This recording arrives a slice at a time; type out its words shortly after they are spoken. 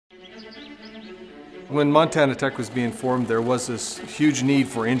When Montana Tech was being formed, there was this huge need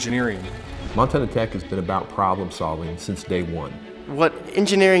for engineering. Montana Tech has been about problem solving since day one. What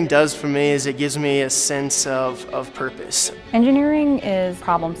engineering does for me is it gives me a sense of purpose. Engineering is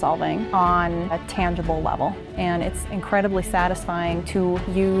problem solving on a tangible level, and it's incredibly satisfying to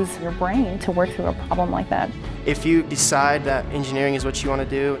use your brain to work through a problem like that. If you decide that engineering is what you want to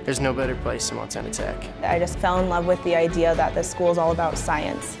do, there's no better place than Montana Tech. I just fell in love with the idea that this school is all about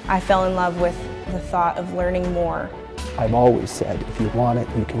science. I fell in love with the thought of learning more. I've always said, if you want it,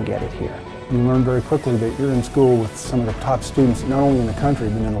 you can get it here. You learn very quickly that you're in school with some of the top students, not only in the country,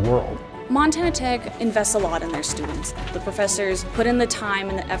 but in the world. Montana Tech invests a lot in their students. The professors put in the time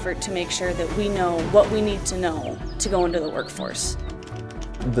and the effort to make sure that we know what we need to know to go into the workforce.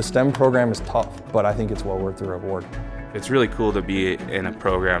 The STEM program is tough, but I think it's well worth the reward. It's really cool to be in a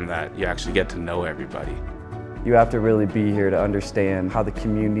program that you actually get to know everybody. You have to really be here to understand how the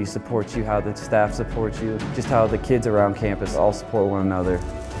community supports you, how the staff supports you, just how the kids around campus all support one another.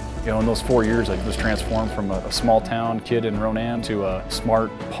 You know, in those 4 years, I was transformed from a small town kid in Ronan to a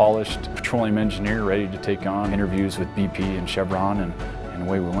smart, polished petroleum engineer ready to take on interviews with BP and Chevron, and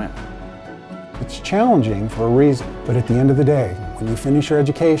away we went. It's challenging for a reason, but at the end of the day, when you finish your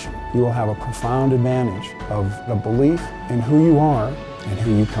education, you will have a profound advantage of the belief in who you are and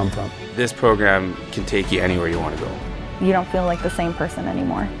who you come from. This program can take you anywhere you want to go. You don't feel like the same person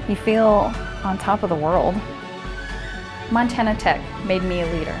anymore. You feel on top of the world. Montana Tech made me a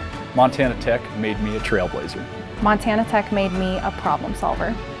leader. Montana Tech made me a trailblazer. Montana Tech made me a problem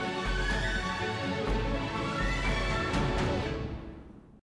solver.